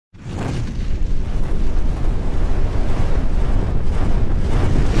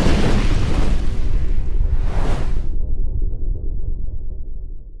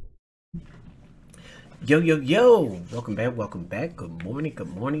Yo, welcome back. Good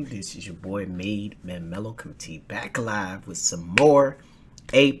morning. This is your boy MadeMenMelo coming to you back live with some more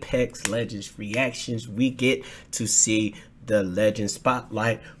Apex Legends reactions. We get to see the legend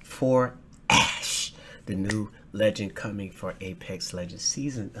spotlight for Ash, the new legend coming for Apex Legends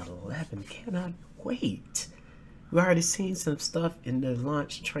Season 11. Cannot wait. We already seen some stuff in the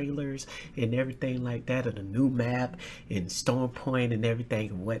launch trailers and everything like that of the new map and Storm Point and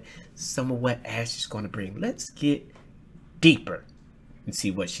everything, and some of what Ash is going to bring. Let's get deeper and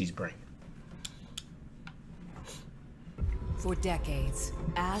see what she's bringing. For decades,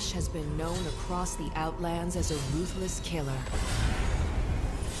 Ash has been known across the Outlands as a ruthless killer,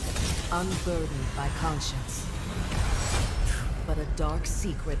 unburdened by conscience. But a dark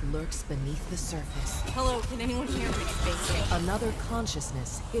secret lurks beneath the surface. Hello, can anyone hear me? Another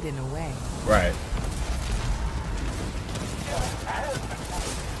consciousness hidden away. Right.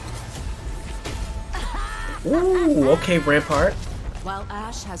 Ooh, okay, Rampart. While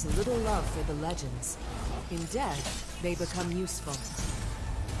Ash has little love for the legends, in death, they become useful.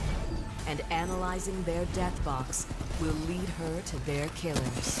 And analyzing their death box will lead her to their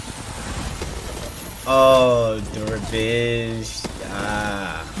killers. Oh, Durbish.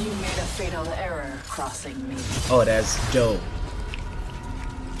 You made a fatal error crossing me. Oh, that's dope.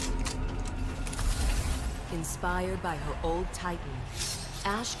 Inspired by her old titan,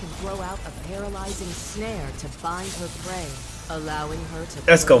 Ash can throw out a paralyzing snare to bind her prey, allowing her to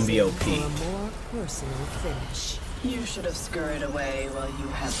That's gonna be close OP. in for a more personal finish. You should have scurried away while you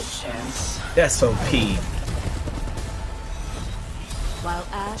had the chance. That's OP. While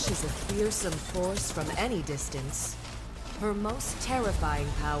Ash is a fearsome force from any distance, her most terrifying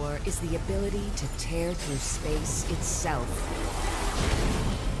power is the ability to tear through space itself.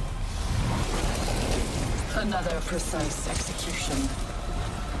 Another precise execution.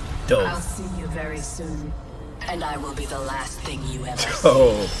 Dope. I'll see you very soon, and I will be the last thing you ever see.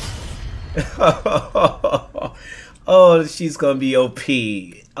 Oh. Oh, she's gonna be OP.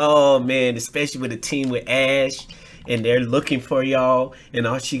 Oh man, especially with a team with Ash and they're looking for y'all, and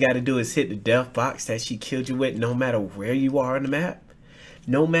all she got to do is hit the death box that she killed you with. No matter where you are on the map,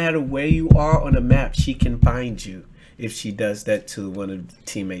 no matter where you are on the map, she can find you if she does that to one of the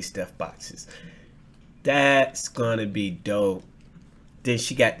teammates' death boxes. That's gonna be dope. Then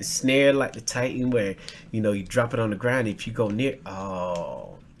she got the snare like the Titan, where you drop it on the ground. If you go near,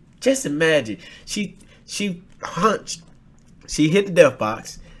 oh, just imagine she hunched, she hit the death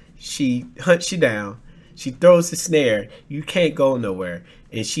box, she hunts you down. She throws the snare, you can't go nowhere,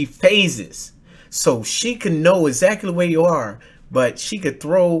 and she phases. So she can know exactly where you are, but she could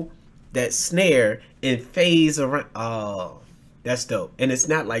throw that snare and phase around. Oh, that's dope. And it's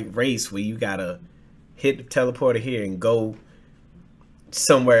not like race where you gotta hit the teleporter here and go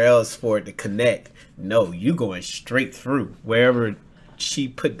somewhere else for it to connect. No, you going straight through. Wherever she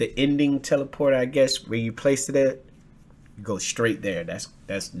put the ending teleporter, I guess, where you placed it at, go straight there. That's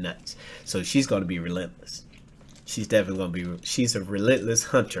nuts. So she's going to be relentless. She's definitely going to be, she's a relentless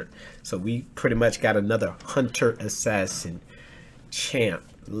hunter. So we pretty much got another hunter assassin champ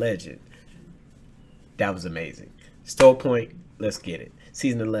legend. That was amazing. Store Point, let's get it.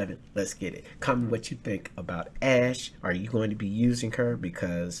 Season 11, let's get it. Comment what you think about Ash. Are you going to be using her?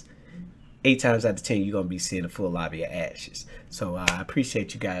 Because 8 times out of 10 you're going to be seeing a full lobby of Ashes. So I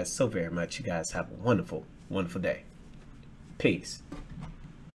appreciate you guys so very much. You guys have a wonderful day. Peace.